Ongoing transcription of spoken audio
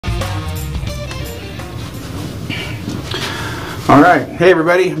All right. Hey,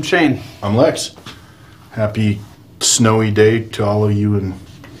 everybody. I'm Shane. I'm Lex. Happy snowy day to all of you in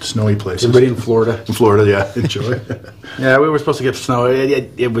snowy places. Everybody in Florida. In Florida, yeah. Enjoy. Yeah, we were supposed to get snow.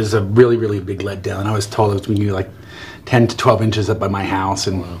 It was a really, really big letdown. I was told it was going to be like 10 to 12 inches up by my house.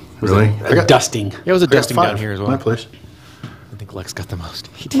 And it was really? a dusting. Yeah, it was a dusting down here as well. My place. I think Lex got the most.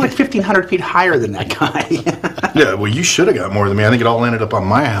 I'm like 1,500 feet higher than that guy. Yeah, well, you should have got more than me. I think it all landed up on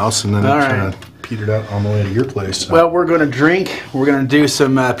my house, and then All it right. kind of petered out on the way to your place. So. Well, we're going to drink. We're going to do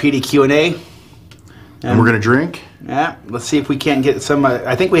some PDQ&A. And we're going to drink? Yeah, let's see if we can't get some.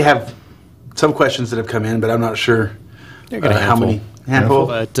 I think we have some questions that have come in, but I'm not sure how many. Handful.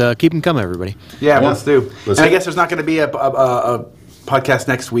 But keep them coming, everybody. Yeah, let's do. I guess there's not going to be a podcast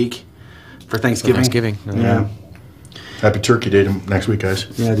next week for Thanksgiving. Yeah. Happy Turkey Day next week, guys.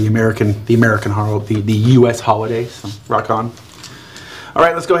 Yeah, the American holiday, the U.S. holiday. So rock on. All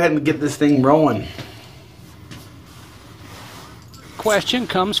right, let's go ahead and get this thing rolling. Question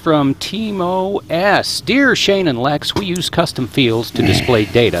comes from Timo S. Dear Shane and Lex, we use custom fields to display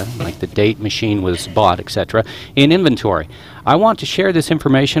data, like the date machine was bought, etc., in inventory. I want to share this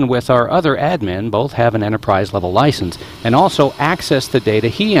information with our other admin, both have an enterprise-level license, and also access the data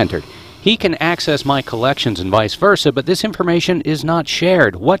he entered. He can access my collections and vice versa, but this information is not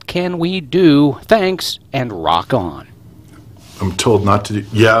shared. What can we do? Thanks, and rock on. I'm told not to do.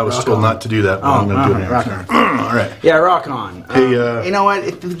 Yeah, I was told not to do that, but I'm going to do it anyway. All right. Yeah, rock on. Hey, you know what?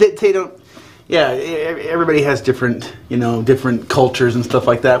 If they don't. Yeah, everybody has different cultures and stuff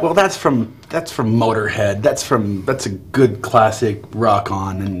like that. Well, that's from Motorhead. That's a good classic rock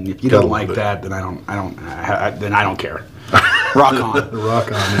on. And if you don't like that, then I don't care. Rock on.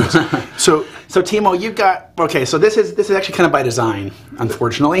 Rock on. Yes. So Timo, you've got So this is actually kind of by design,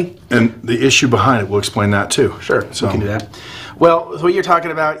 unfortunately. And the issue behind it, we'll explain that too. Sure, so we can do that. Well, so what you're talking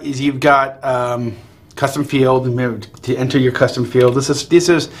about is you've got custom field to enter your custom field. This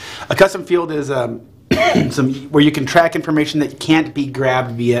is a custom field is where you can track information that can't be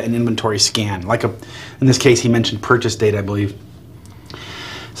grabbed via an inventory scan. Like in this case, he mentioned purchase date, I believe.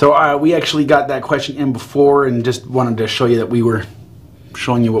 So we actually got that question in before, and just wanted to show you that we were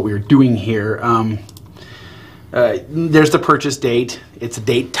showing you what we were doing here. There's the purchase date. It's a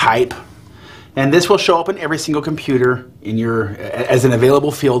date type. And this will show up in every single computer as an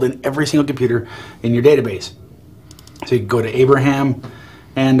available field in every single computer in your database. So you can go to Abraham,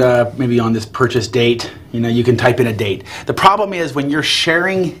 and maybe on this purchase date, you can type in a date. The problem is when you're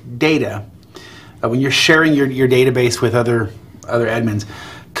sharing data, when you're sharing your database with other admins,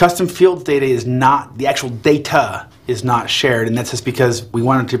 custom fields data is not, the actual data is not shared, and that's just because we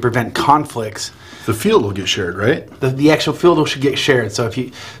wanted to prevent conflicts. The field will get shared, right? The actual field should get shared. So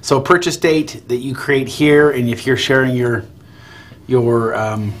a purchase date that you create here, and if you're sharing your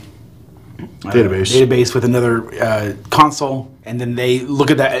database with another console, and then they look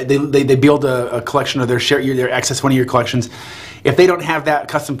at that, they build a collection of their access one of your collections. If they don't have that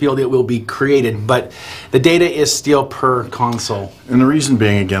custom field, it will be created, but the data is still per console. And the reason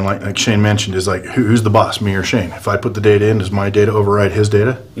being, again, like Shane mentioned, is like who's the boss, me or Shane? If I put the data in, does my data override his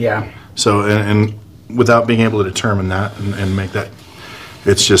data? Yeah. So, and without being able to determine that and make that,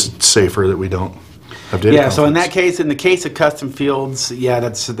 it's just safer that we don't have data. Yeah. So in that case, in the case of custom fields, yeah,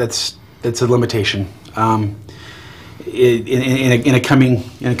 that's a limitation. In a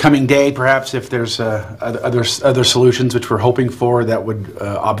coming day, perhaps if there's other solutions which we're hoping for that would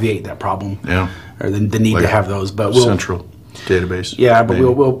obviate that problem. Yeah. Or the need to have those, but central database. Yeah, but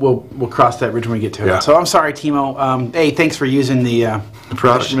we'll cross that bridge when we get to it. So I'm sorry, Timo. Hey, thanks for using the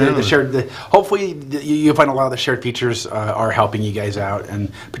product. The shared. Hopefully, you'll find a lot of the shared features are helping you guys out,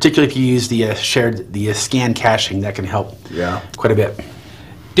 and particularly if you use the scan caching, that can help. Quite a bit.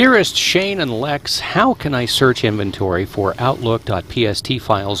 Dearest Shane and Lex, how can I search inventory for Outlook.pst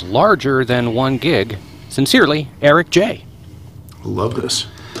files larger than 1 gig? Sincerely, Eric J. Love this.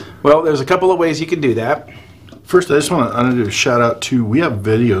 Well, there's a couple of ways you can do that. First, I just want to do a shout out to, we have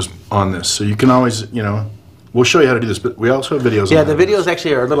videos on this, so you can always, we'll show you how to do this, but we also have videos. Yeah, the videos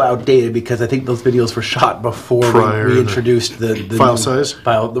actually are a little outdated because I think those videos were shot before we introduced the file size.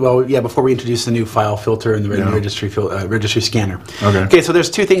 Well, yeah, before we introduced the new file filter and the registry scanner. Okay. Okay, so there's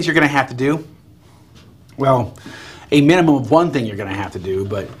two things you're going to have to do. Well, a minimum of one thing you're going to have to do,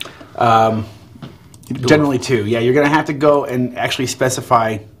 but generally two. Yeah, you're going to have to go and actually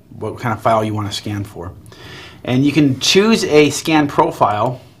specify what kind of file you want to scan for, and you can choose a scan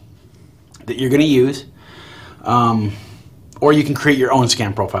profile that you're going to use. Or you can create your own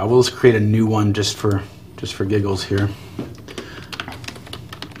scan profile. We'll just create a new one just for giggles here.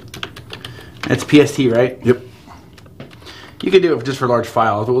 That's PST, right? Yep. You can do it just for large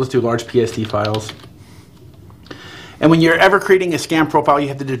files, but we'll just do large PST files. And when you're ever creating a scan profile, you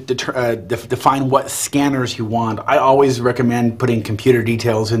have to define what scanners you want. I always recommend putting computer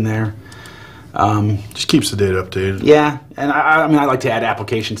details in there. Just keeps the data updated. Yeah, and I mean, I like to add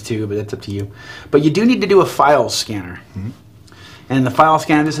applications too, but that's up to you. But you do need to do a file scanner. And the file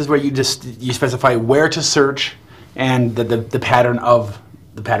scanner, this is where you specify where to search and the pattern of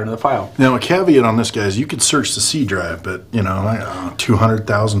the file. Now, a caveat on this, guys, you could search the C drive, but, you know, I don't know,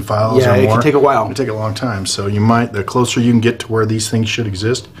 200,000 files or more. Yeah, it can take a while. It can take a long time. So you might, the closer you can get to where these things should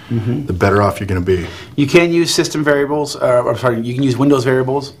exist, the better off you're going to be. You can use system variables, I'm sorry, you can use Windows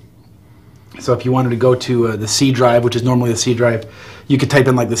variables. So if you wanted to go to the C drive, which is normally the C drive, you could type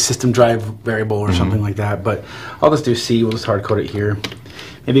in like the system drive variable or something like that. But I'll just do C, we'll just hard code it here.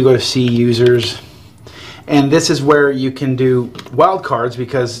 Maybe go to C users. And this is where you can do wildcards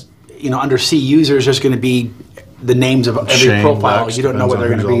because, you know, under C users, there's going to be the names of every Shane, profile. Lex, You don't know what they're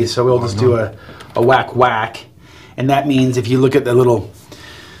going to be. So we'll just do a whack. And that means if you look at the little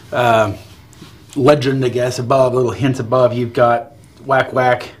legend, I guess, above, little hints above, you've got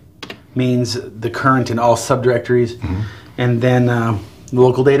whack means the current in all subdirectories. And then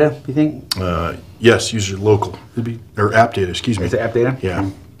local data, you think? Yes, use your local. It'd be, or app data, excuse me. Is it app data? Yeah.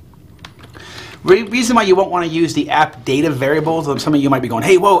 Reason why you won't want to use the app data variables, some of you might be going,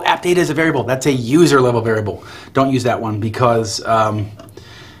 hey, whoa, app data is a variable. That's a user level variable. Don't use that one because that's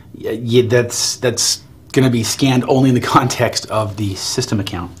going to be scanned only in the context of the system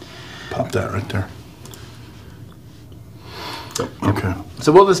account. Pop that right there. Okay.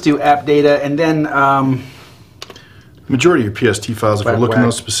 So we'll just do app data and then... majority of your PST files, if you're looking at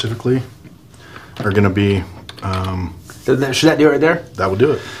those specifically, are going to be... should that do it right there? That will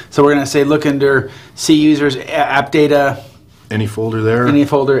do it. So we're going to say look under C users, app data. Any folder there. Any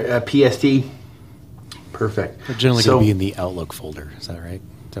folder, PST. Perfect. They're generally going to be in the Outlook folder. Is that right?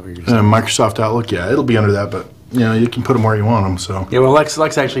 Is that what you're saying? Microsoft Outlook, yeah, it'll be under that, but you know, you can put them where you want them. So yeah, well, Lex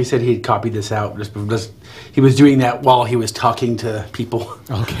actually said he had copied this out. Just he was doing that while he was talking to people.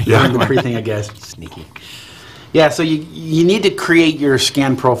 Okay. Yeah. The pre-thing, I guess. Sneaky. Yeah, so you need to create your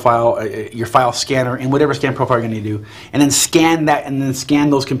scan profile, your file scanner, in whatever scan profile you're going to do, and then scan that, and then scan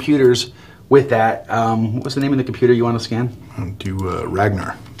those computers with that. What's the name of the computer you want to scan? I'll do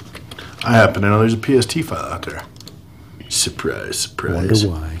Ragnar. I happen to know there's a PST file out there. Surprise, surprise. Wonder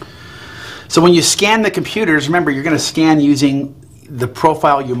why. So when you scan the computers, remember you're going to scan using the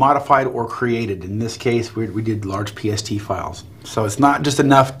profile you modified or created. In this case, we did large PST files. So it's not just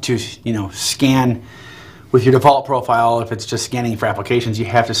enough to scan with your default profile. If it's just scanning for applications, you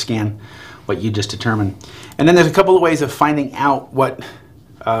have to scan what you just determined. And then there's a couple of ways of finding out what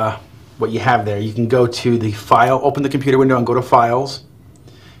you have there. You can go to the file, open the computer window and go to files.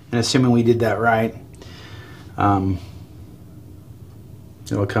 And assuming we did that right, it'll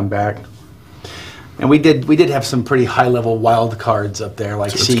come back. And we did have some pretty high level wildcards up there,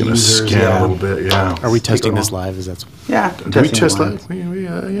 like So C it's going to users. scan Yeah. a little bit, yeah. Are we testing this live? Is that Yeah. Do we test live.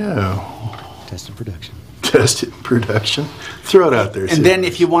 that? Yeah. test in production? Test it in production. Throw it out there. And then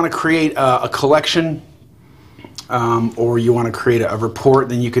if you want to create a collection or you want to create a report,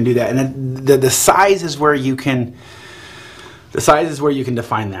 then you can do that. And then the size is where you can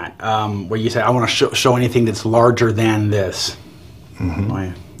define that. Where you say, I want to show anything that's larger than this.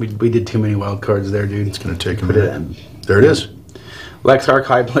 We did too many wildcards there, dude. It's going to take a Put minute. There it is. Lex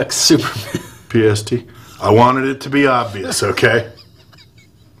Archive, Lex Super. PST. I wanted it to be obvious, okay?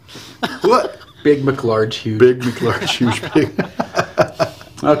 What? Big McLarge, huge. Big McLarge, huge big.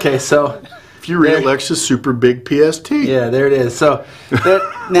 Okay, so If you read Lexus Super Big PST. yeah, there it is. So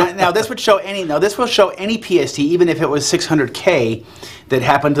now this would show any. Now this will show any PST, even if it was 600K, that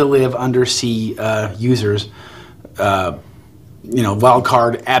happened to live under C users.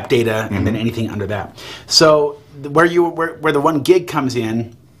 Wildcard, app data, and then anything under that. So where the 1 gig comes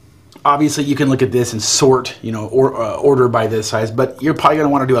in, obviously you can look at this and sort, order by this size. But you're probably going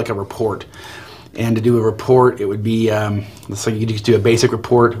to want to do like a report. And to do a report, it would be so you just do a basic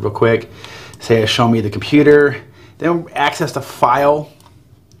report real quick. Say, show me the computer. Then access the file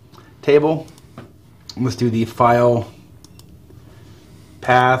table. Let's do the file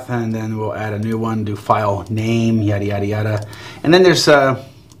path, and then we'll add a new one. Do file name, yada yada yada. And then there's there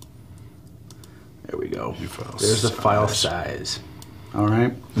we go. There's the file size. All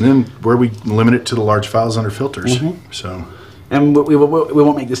right. And then where we limit it to the large files under filters. So. And we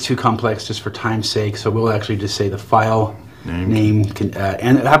won't make this too complex just for time's sake, so we'll actually just say the file name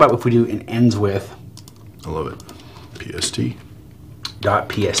and how about if we do an ends with? I love it. PST.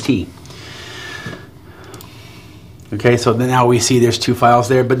 .pst. Okay, so then now we see there's 2 files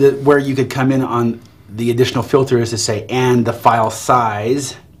there, but where you could come in on the additional filter is to say and the file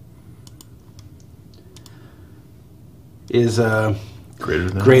size is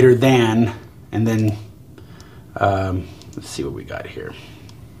greater than, and then let's see what we got here.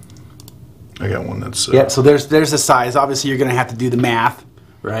 I got one that's yeah. So there's the size. Obviously, you're going to have to do the math,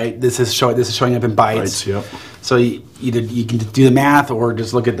 right? This is showing up in bytes. Yep. So either you can do the math or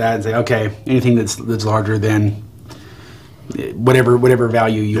just look at that and say, okay, anything that's larger than whatever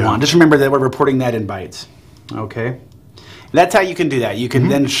value you want. Just remember that we're reporting that in bytes. Okay. That's how you can do that. You can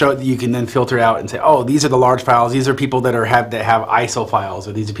then filter out and say, oh, these are the large files. These are people that have ISO files,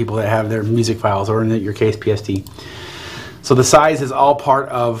 or these are people that have their music files, or in your case, PST. So the size is all part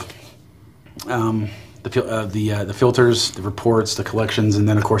of the filters, the reports, the collections, and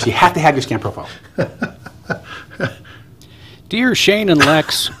then of course you have to have your scan profile. Dear Shane and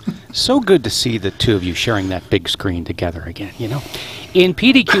Lex, so good to see the two of you sharing that big screen together again, you know. In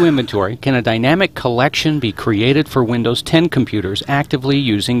PDQ Inventory, can a dynamic collection be created for Windows 10 computers actively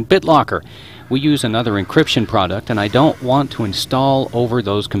using Bitlocker? We use another encryption product, and I don't want to install over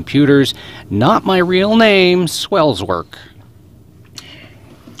those computers. Not my real name, Swellswork.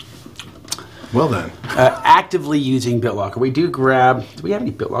 Well then. Actively using Bitlocker. Do we have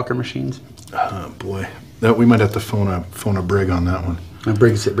any Bitlocker machines? Oh boy. We might have to phone a Brig on that one.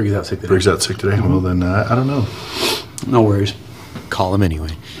 Briggs out sick today. Briggs out sick today? Well then, I don't know. No worries. Call him anyway.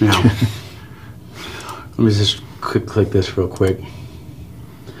 Yeah. Let me just click this real quick.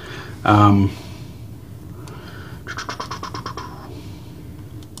 I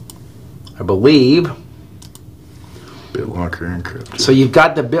believe Bitlocker encrypted. So you've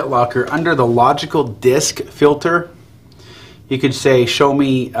got the Bitlocker under the logical disk filter. You could say, show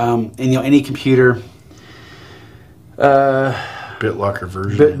me any computer. Bitlocker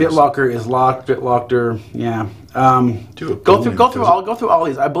version. Bitlocker is locked. Bitlocker, yeah. Go through all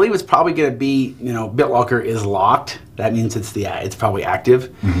these. I believe it's probably going to be Bitlocker is locked. That means it's probably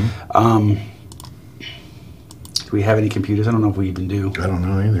active. Do we have any computers? I don't know if we even do. I don't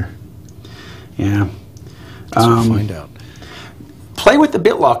know either. Yeah. We'll find out. Play with the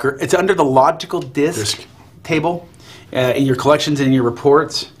Bitlocker. It's under the logical disk table in your collections and in your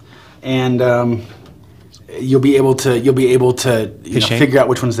reports, and you'll be able to figure out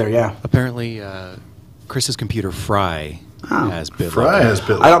which one's there. Yeah. Apparently, Chris's computer Fry has Bitlocker. Fry has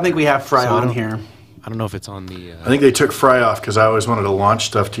Bitlocker. I don't think we have Fry on here. I don't know if it's on the. I think they took Fry off because I always wanted to launch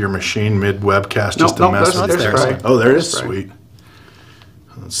stuff to your machine mid webcast just to mess with there's it. Fry. Oh, there it is. Sweet.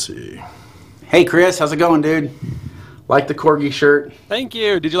 Let's see. Hey, Chris, how's it going, dude? Like the Corgi shirt? Thank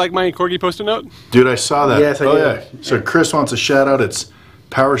you. Did you like my Corgi Post-it note? Dude, I saw that. Yes, I did. Yeah. So Chris wants a shout out. It's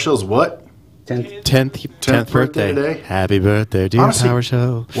PowerShell's what? 10th birthday today. Happy birthday, dear Honestly,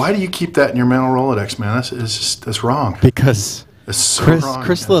 PowerShell. Why do you keep that in your mental Rolodex, man? That's wrong. Because That's so wrong.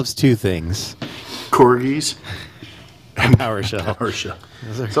 Chris loves two things: corgis and PowerShell. PowerShell.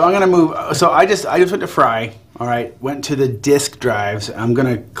 So I'm gonna move. So I just went to Fry. All right, went to the disk drives. I'm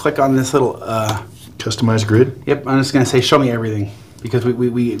gonna click on this little. Customized grid. Yep, I'm just gonna say show me everything because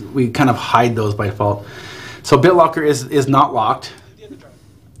we kind of hide those by default. So Bitlocker is not locked.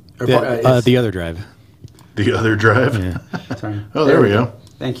 The other drive. The other drive. Yeah. Sorry. Oh, there we go.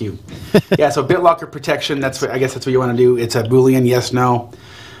 Thank you. Yeah, so Bitlocker protection. I guess that's what you want to do. It's a Boolean yes no.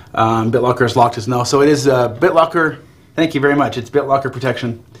 Bitlocker is locked as no. So it is Bitlocker. Thank you very much. It's Bitlocker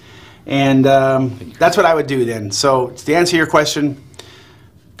protection, and that's what I would do then. So to answer your question,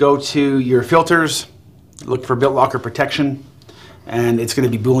 go to your filters, look for Bitlocker protection, and it's going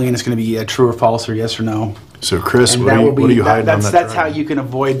to be Boolean. It's going to be true or false or yes or no. So Chris, And what are you hiding on that That's drive? how you can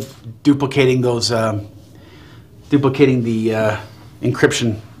avoid duplicating those, the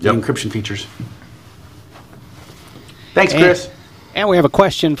encryption, Yep. the encryption features. Thanks, Chris. And we have a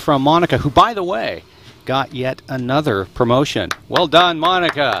question from Monica, who, by the way, got yet another promotion. Well done,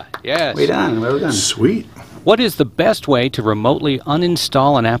 Monica. Yes. Well done. Sweet. What is the best way to remotely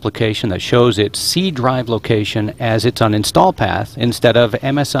uninstall an application that shows its C drive location as its uninstall path instead of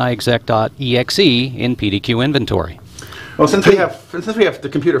MsiExec.exe in PDQ Inventory? Well, since we have the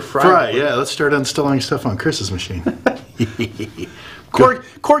computer Fry, yeah. Let's start installing stuff on Chris's machine.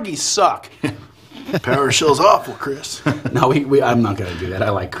 Corgis suck. PowerShell's awful, Chris. No, I'm not going to do that. I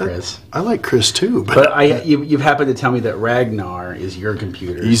like Chris. I like Chris too, But you've happened to tell me that Ragnar is your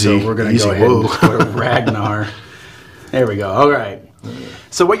computer. Easy. So we're going to go ahead and just go to Ragnar. There we go. All right.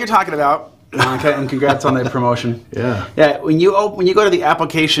 So what you're talking about, Monica, and congrats on that promotion. Yeah. Yeah. When you go to the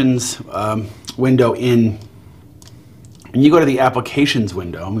applications window when you go to the applications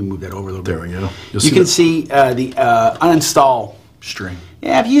window, let me move that over a little bit. There we go. You can see the uninstall string.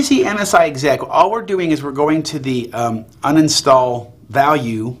 Yeah, if you see MsiExec, all we're doing is we're going to the uninstall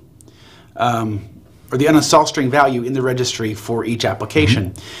value or the uninstall string value in the registry for each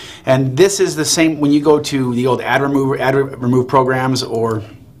application. And this is the same when you go to the old add remove programs, or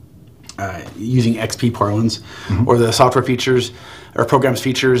using XP parlance, or the software features or programs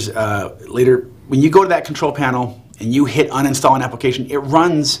features later. When you go to that control panel and you hit uninstall an application, it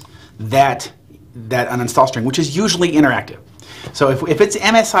runs that uninstall string, which is usually interactive. So if it's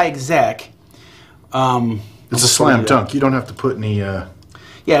MsiExec, it's a slam dunk. You don't have to put any.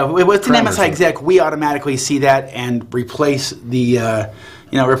 Yeah, with an MsiExec, we automatically see that and replace the.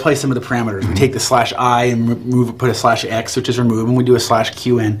 Replace some of the parameters. We take the /i and put a /x, which is remove, and we do a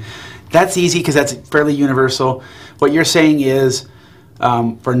 /qn. That's easy because that's fairly universal. What you're saying is,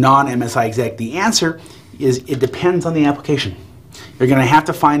 for non-MsiExec, the answer is it depends on the application. You're going to have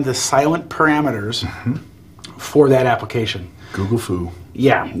to find the silent parameters for that application. Google foo.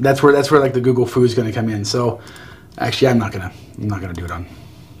 Yeah, that's where like the Google foo is going to come in. So, actually, I'm not gonna do it on.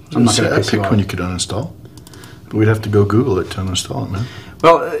 I'm not going to. I picked one you could uninstall. But we'd have to go Google it to uninstall it, man.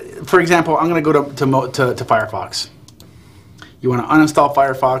 Well, for example, I'm going to go to Firefox. You want to uninstall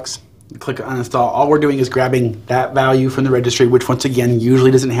Firefox, click uninstall. All we're doing is grabbing that value from the registry, which once again usually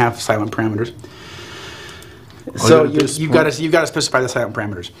doesn't have silent parameters. So you've got to specify the silent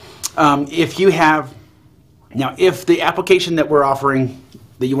parameters. If the application that we're offering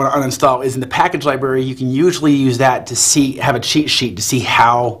that you want to uninstall is in the package library, you can usually use that to have a cheat sheet to see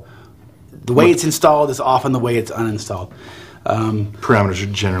how the way it's installed is often the way it's uninstalled. Parameters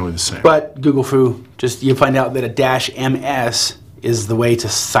are generally the same. But Google foo, you find out that a -ms is the way to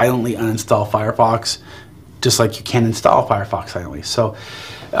silently uninstall Firefox, just like you can install Firefox silently. So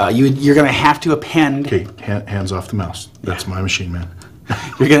you're going to have to append. Okay, hands off the mouse. That's my machine, man.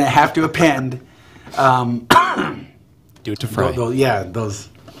 You're going to have to append. Do it to fry. Do it to fry.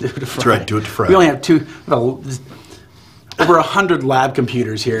 That's right. Do it to fry. We only have over 100 lab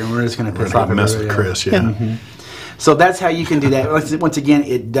computers here, and we're just going to piss off mess with Chris. Yeah. So that's how you can do that. Once again,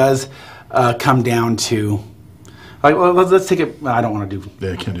 it does come down to. Let's take it. I don't want to do.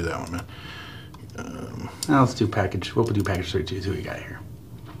 Yeah, I can't do that one, man. Let's do package. We'll do package 32. Who we got here?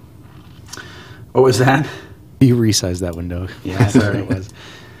 What was that? You resized that window. Yeah, sorry, it was.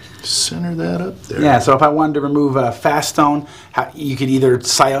 Center that up there. Yeah. So if I wanted to remove Faststone, you could either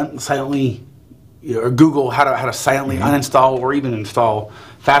silently, or Google how to silently uninstall or even install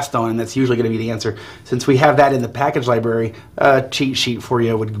Faststone, and that's usually going to be the answer. Since we have that in the package library, a cheat sheet for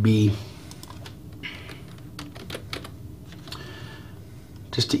you would be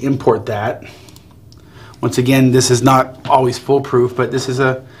just to import that. Once again, this is not always foolproof, but this is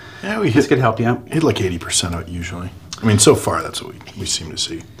this could help you out. Hit like 80% of it usually. I mean, so far that's what we seem to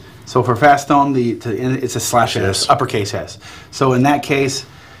see. So for Faststone, it's a /s, uppercase S. So in that case,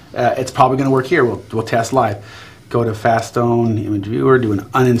 it's probably going to work here. We'll test live. Go to Faststone image viewer, do an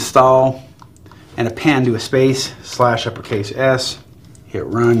uninstall, and append, do a space /uppercase S. Hit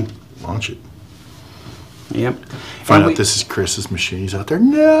run. Launch it. Yep. Find out this is Chris's machine. He's out there.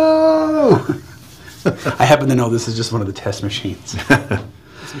 No. I happen to know this is just one of the test machines.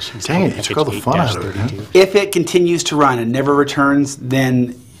 Dang it! You took all the fun out of it. Huh? If it continues to run and never returns,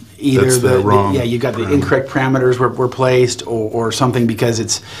 then either you got the incorrect parameters were placed, or something, because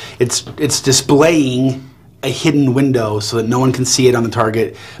it's displaying a hidden window so that no one can see it on the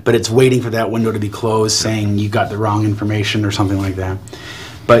target, but it's waiting for that window to be closed, saying you got the wrong information or something like that.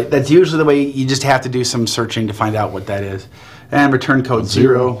 But that's usually the way. You just have to do some searching to find out what that is. And return code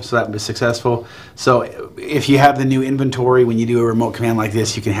 0, so that was successful. So if you have the new inventory, when you do a remote command like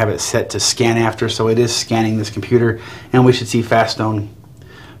this, you can have it set to scan after, so it is scanning this computer, and we should see Faststone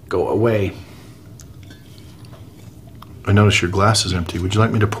go away. I notice your glass is empty. Would you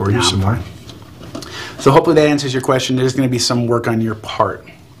like me to pour you some more? So hopefully that answers your question. There's going to be some work on your part.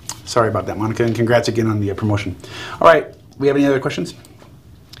 Sorry about that, Monica, and congrats again on the promotion. All right, we have any other questions?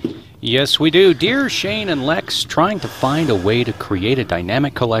 Yes, we do. Dear Shane and Lex, trying to find a way to create a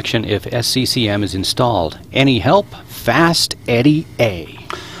dynamic collection if SCCM is installed. Any help? Fast Eddie A.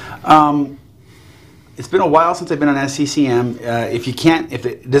 It's been a while since I've been on SCCM. If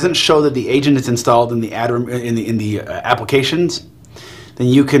it doesn't show that the agent is installed in the applications, then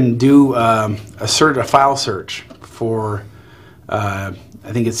you can do a file search for I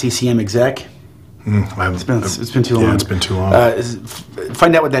think it's CCM exec. It's been too long. Yeah, it's been too long.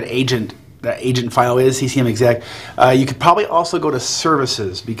 Find out what that agent file is, CCM exec. You could probably also go to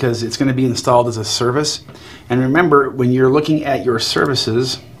services, because it's going to be installed as a service. And remember, when you're looking at your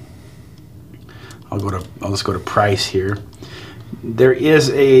services, I'll just go to price here. There is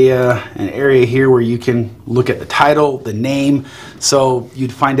an area here where you can look at the title, the name. So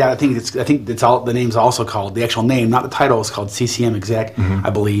you'd find out. I think it's all the name's also called, the actual name, not the title, is called CCM exec,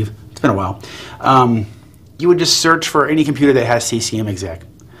 I believe. been a while. You would just search for any computer that has CCM exec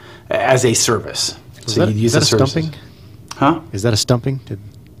as a service. So you'd use is that the a services. stumping? Huh? Is that a stumping?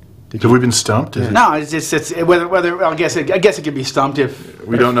 Have we been stumped? No, it's whether I guess it could be stumped if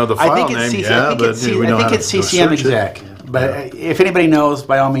We don't know the file I think name. it's Yeah, but we know how to it's go CCM search it. exec. But if anybody knows,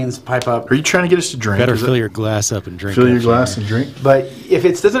 by all means, pipe up. Are you trying to get us to drink? Better Is fill it- your glass up and drink. fill your that glass shit. and drink. But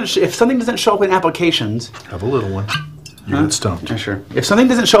if something doesn't show up in applications, Have a little one. You get stumped. yeah, sure. If something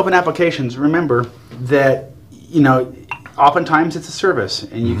doesn't show up in applications, remember that oftentimes it's a service,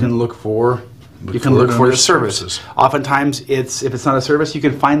 and you can look for Look you can for look it for under the service. services. Oftentimes, if it's not a service, you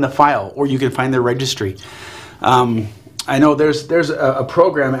can find the file or you can find the registry. I know there's a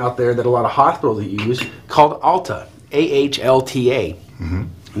program out there that a lot of hospitals use called ALTA, AHLTA.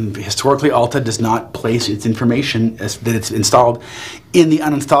 And historically, ALTA does not place its information that it's installed in the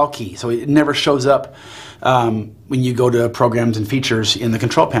uninstall key, so it never shows up when you go to programs and features in the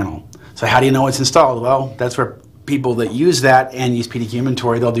control panel. So how do you know it's installed? Well, that's where people that use that and use PDQ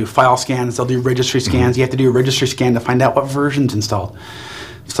Inventory, they'll do file scans, they'll do registry scans. You have to do a registry scan to find out what version's installed,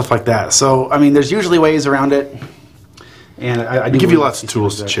 stuff like that. So, I mean, there's usually ways around it. And I do We give you believe lots of it's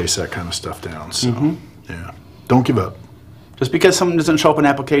tools to exec. chase that kind of stuff down. So, yeah. Don't give up. Just because something doesn't show up in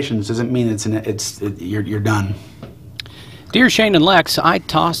applications doesn't mean you're done. Dear Shane and Lex, I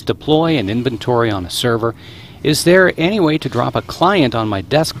toss deploy and inventory on a server. Is there any way to drop a client on my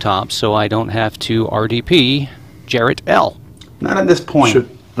desktop so I don't have to RDP Jarrett L? Not at this point.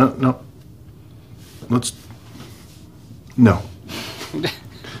 No. Let's. No.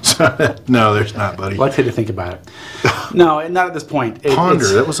 No, there's not, buddy. Let's take to think about it. No, not at this point. Ponder.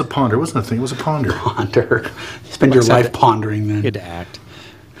 It's That was a ponder. It wasn't a thing. It was a ponder. ponder. Spend your life pondering then. Good act.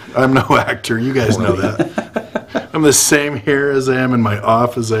 I'm no actor. You guys know that. I'm the same here as I am in my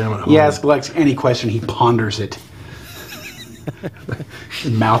off as I am at home. You ask Lex any question, he ponders it.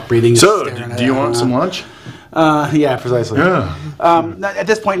 Mouth breathing. So, staring do you at- want some lunch? Yeah, precisely. Yeah. At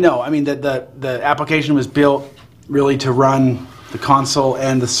this point, no. I mean, the application was built really to run the console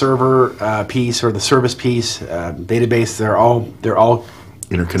and the server piece or the service piece, database. They're all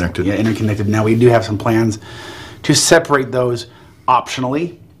Interconnected. interconnected. Now we do have some plans to separate those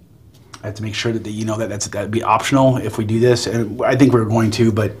optionally. I have to make sure that that'd be optional if we do this, and I think we're going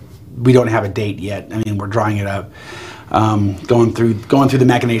to, but we don't have a date yet. I mean, we're drawing it up, going through the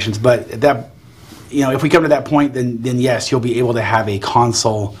machinations. But if we come to that point, then yes, you'll be able to have a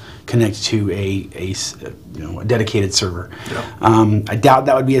console connect to a dedicated server. Yeah. I doubt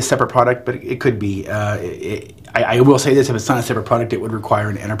that would be a separate product, but it could be. I will say this: if it's not a separate product, it would require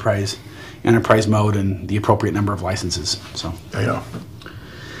an enterprise mode and the appropriate number of licenses. So. Yeah.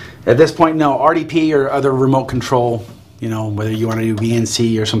 At this point, no. RDP or other remote control, whether you want to do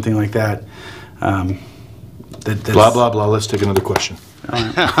VNC or something like that. That's, Blah, blah, blah. Let's take another question.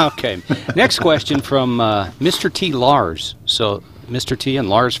 Okay. Next question from Mr. T. Lars. So Mr. T and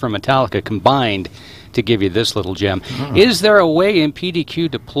Lars from Metallica combined to give you this little gem. Is there a way in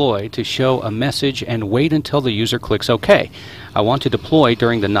PDQ Deploy to show a message and wait until the user clicks OK? I want to deploy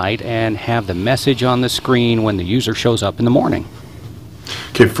during the night and have the message on the screen when the user shows up in the morning.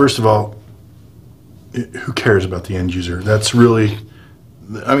 Okay, first of all, who cares about the end user? That's really,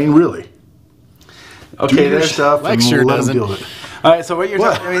 really. Okay, Do your there's stuff Lex and sure let doesn't. them deal with it. All right, so what you're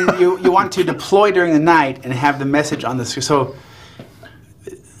talking, you want to deploy during the night and have the message on the screen. So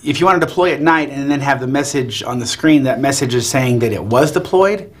if you want to deploy at night and then have the message on the screen, that message is saying that it was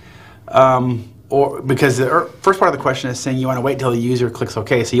deployed, or because the first part of the question is saying you want to wait until the user clicks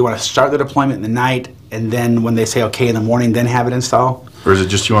OK. So you want to start the deployment in the night, and then when they say OK in the morning, then have it install. Or is it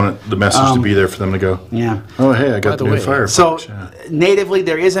just you want the message to be there for them to go, Yeah. oh, hey, I got the the new way, Firefox. So Yeah. natively,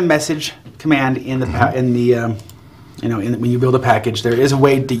 there is a message command in the when you build a package. There is a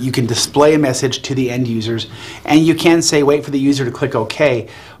way that you can display a message to the end users, and you can say wait for the user to click OK.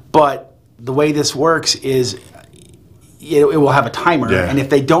 But the way this works is it will have a timer, Yeah. and if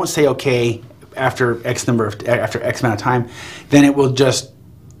they don't say OK after X amount of time, then it will just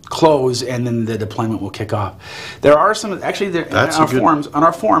close, and then the deployment will kick off. There are some on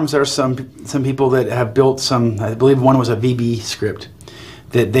our forums there are some people that have built some. I believe one was a VB script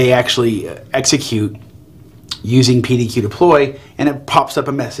that they actually execute using PDQ Deploy, and it pops up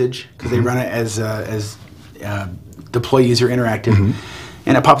a message because they run it as deploy user interactive,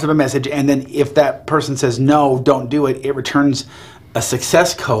 and it pops up a message, and then if that person says no, don't do it, it returns a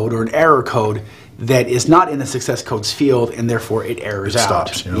success code or an error code that is not in the success codes field, and therefore it errors out.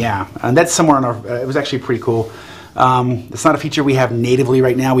 Stops, Yeah, and that's somewhere on our. It was actually pretty cool. It's not a feature we have natively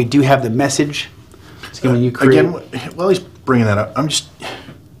right now. We do have the message. So when you create, Again, while he's bringing that up,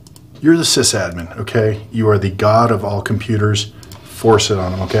 you're the sysadmin, okay? You are the god of all computers. force it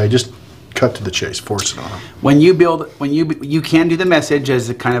on them, okay? Just cut to the chase, force it on them. When you build, you can do the message as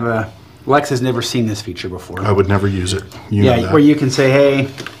a kind of a, Lex has never seen this feature before. I would never use it. You know that. Where you can say, hey,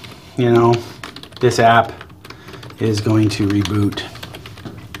 you know, this app is going to reboot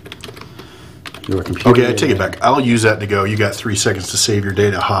your computer. Okay, I take it back. I'll use that to go, you got 3 seconds to save your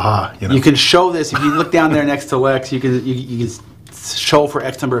data, haha. You know? You can show this, if you look down there next to Lex, you can show for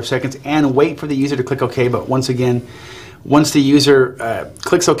X number of seconds and wait for the user to click OK, but once again, once the user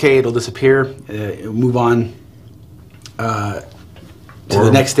clicks OK, it'll disappear, it'll move on to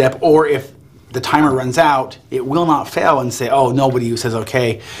the next step, or if the timer runs out, it will not fail and say, oh, nobody says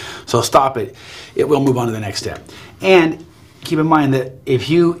OK, so stop it. It will move on to the next step. And keep in mind that if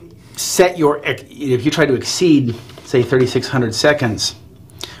you if you try to exceed, say, 3,600 seconds,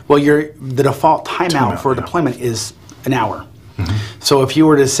 well, the default timeout for a deployment is an hour. So if you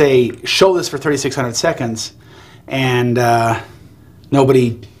were to say, show this for 3,600 seconds, and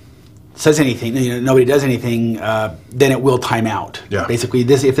nobody says anything, nobody does anything, then it will time out. Yeah. Basically,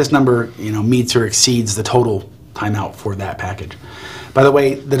 if this number meets or exceeds the total timeout for that package. By the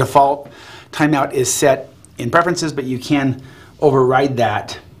way, the default timeout is set in preferences, but you can override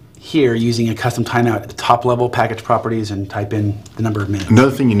that here using a custom timeout at the top level, package properties, and type in the number of minutes. Another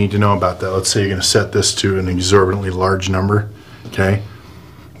thing you need to know about that, let's say you're going to set this to an exorbitantly large number, okay?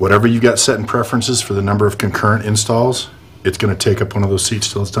 Whatever you've got set in preferences for the number of concurrent installs, it's going to take up one of those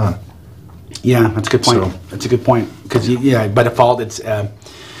seats till it's done. Yeah, that's a good point. So, that's a good point, because by default it's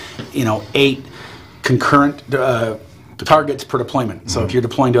 8 concurrent targets per deployment. So if you're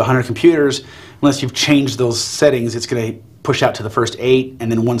deploying to 100 computers, unless you've changed those settings, it's going to push out to the first 8,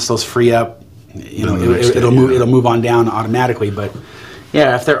 and then once those free up, it'll move on down automatically. But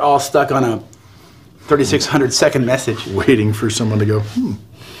yeah, if they're all stuck on a 3,600 second message, waiting for someone to go.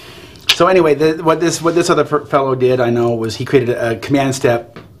 So anyway, what this other fellow did, I know, was he created a command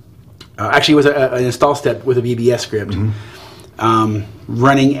step. Actually, it was an install step with a VBS script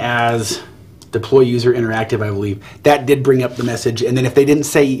running as deploy user interactive, I believe. That did bring up the message, and then if they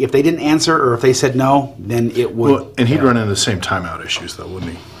didn't answer, or if they said no, then it would. Well, and he'd run into the same timeout issues, though,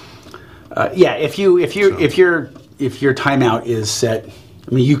 wouldn't he? Yeah, if your timeout is set, I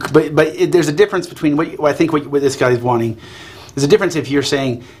mean, there's a difference between what this guy's wanting. There's a difference if you're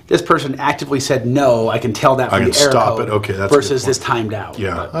saying this person actively said no, I can tell that from the error code. Okay, that's versus this timed out.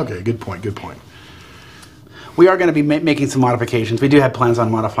 Yeah. Okay. Good point. Good point. We are going to be making some modifications. We do have plans on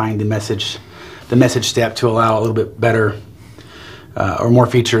modifying the message step to allow a little bit better or more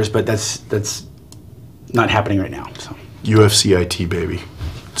features, but that's not happening right now. So. UFCIT, baby.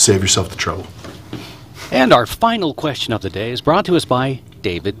 Save yourself the trouble. And our final question of the day is brought to us by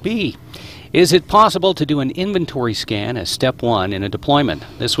David B. Is it possible to do an inventory scan as step 1 in a deployment?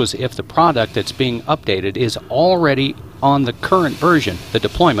 This was if the product that's being updated is already on the current version. The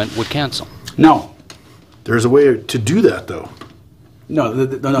deployment would cancel. No. There's a way to do that, though. No.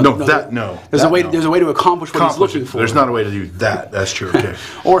 There's a way to accomplish what he's looking for. There's not a way to do that. That's true. Okay.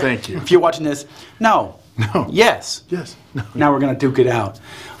 Or thank you. If you're watching this, no. Yes. No. Now we're going to duke it out.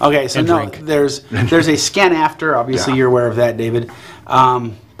 Okay. So there's a scan after. Obviously, you're aware of that, David.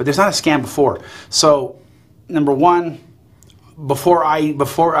 But there's not a scan before. So, number one, before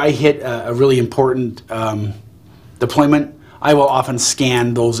I hit a really important deployment, I will often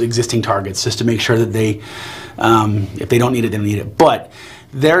scan those existing targets just to make sure that they, if they don't need it, they don't need it. But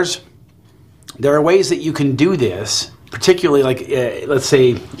there are ways that you can do this, particularly like let's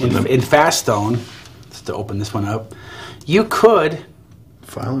say in Faststone. Just to open this one up, you could.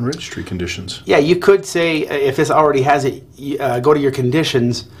 File and registry conditions. Yeah, you could say, if this already has it, go to your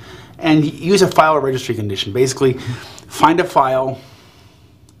conditions and use a file or registry condition. Basically, find a file.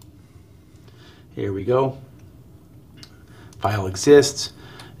 Here we go. File exists.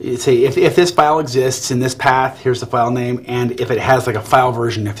 You say, if this file exists in this path, here's the file name, and if it has like a file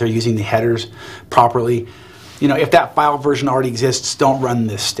version, if they're using the headers properly, if that file version already exists, don't run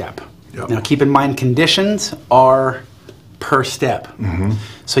this step. Yep. Now, keep in mind, conditions are per step.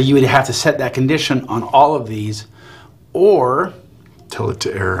 So you would have to set that condition on all of these, or tell it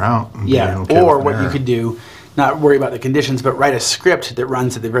to error out. Or what you could do, not worry about the conditions, but write a script that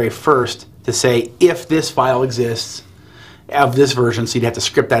runs at the very first to say, if this file exists of this version, so you'd have to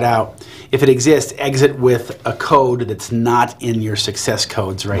script that out. If it exists, exit with a code that's not in your success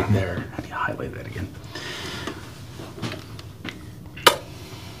codes right there. How do you highlight that again?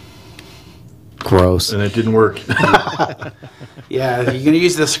 Gross. And it didn't work. Yeah, you're going to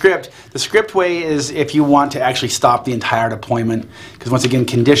use the script. The script way is if you want to actually stop the entire deployment, because once again,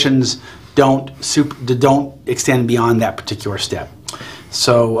 conditions don't extend beyond that particular step.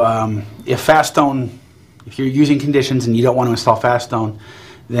 So if Faststone If you're using conditions and you don't want to install Faststone,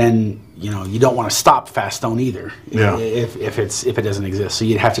 then you don't want to stop Faststone either. Yeah. If it doesn't exist, so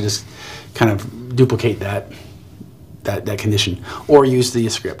you'd have to just kind of duplicate that condition or use the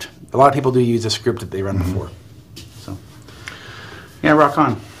script. A lot of people do use a script that they run before. So yeah, rock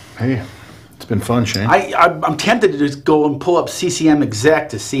on. Hey, it's been fun, Shane. I'm tempted to just go and pull up SCCM exec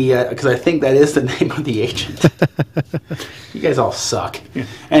to see, because I think that is the name of the agent. You guys all suck. Yeah.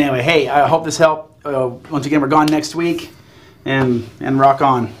 Anyway, hey, I hope this helped. Once again, we're gone next week, and rock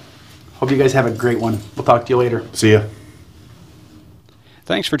on. Hope you guys have a great one. We'll talk to you later. See ya.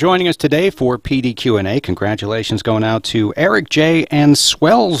 Thanks for joining us today for PDQ&A. Congratulations going out to Eric J. and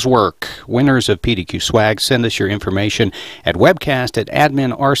Swellswork, winners of PDQ swag. Send us your information at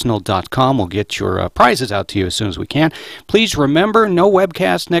webcast@adminarsenal.com. We'll get your prizes out to you as soon as we can. Please remember, no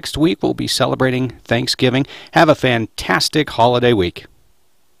webcast next week. We'll be celebrating Thanksgiving. Have a fantastic holiday week.